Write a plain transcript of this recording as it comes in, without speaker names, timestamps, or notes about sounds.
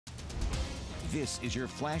This is your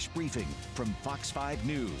flash briefing from Fox 5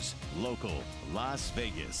 News, local Las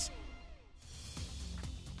Vegas.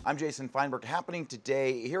 I'm Jason Feinberg. Happening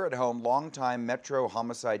today here at home, longtime Metro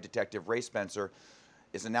homicide detective Ray Spencer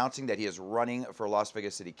is announcing that he is running for Las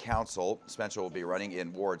Vegas City Council. Spencer will be running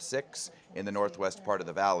in Ward 6 in the northwest part of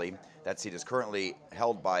the valley. That seat is currently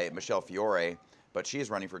held by Michelle Fiore, but she is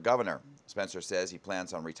running for governor. Spencer says he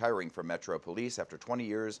plans on retiring from Metro Police after 20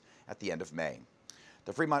 years at the end of May.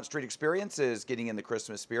 The Fremont Street Experience is getting in the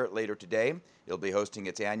Christmas spirit later today. It'll be hosting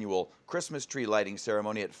its annual Christmas tree lighting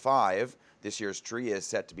ceremony at 5. This year's tree is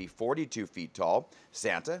set to be 42 feet tall.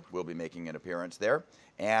 Santa will be making an appearance there,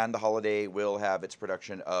 and the holiday will have its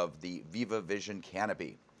production of the Viva Vision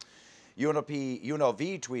canopy.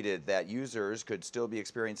 UNLV tweeted that users could still be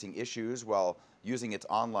experiencing issues while using its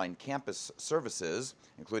online campus services,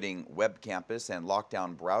 including Web Campus and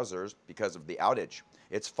lockdown browsers, because of the outage.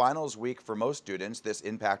 It's finals week for most students, this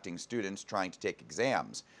impacting students trying to take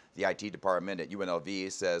exams. The IT department at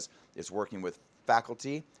UNLV says it's working with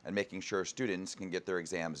faculty and making sure students can get their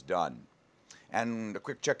exams done. And a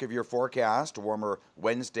quick check of your forecast. A warmer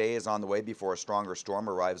Wednesday is on the way before a stronger storm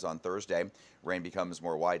arrives on Thursday. Rain becomes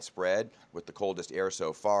more widespread with the coldest air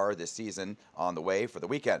so far this season on the way for the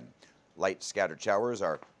weekend. Light scattered showers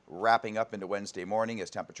are wrapping up into Wednesday morning as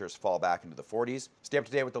temperatures fall back into the 40s. Stay up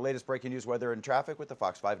to date with the latest breaking news, weather, and traffic with the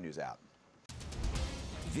Fox 5 News app.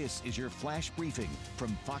 This is your flash briefing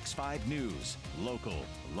from Fox 5 News, local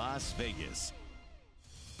Las Vegas.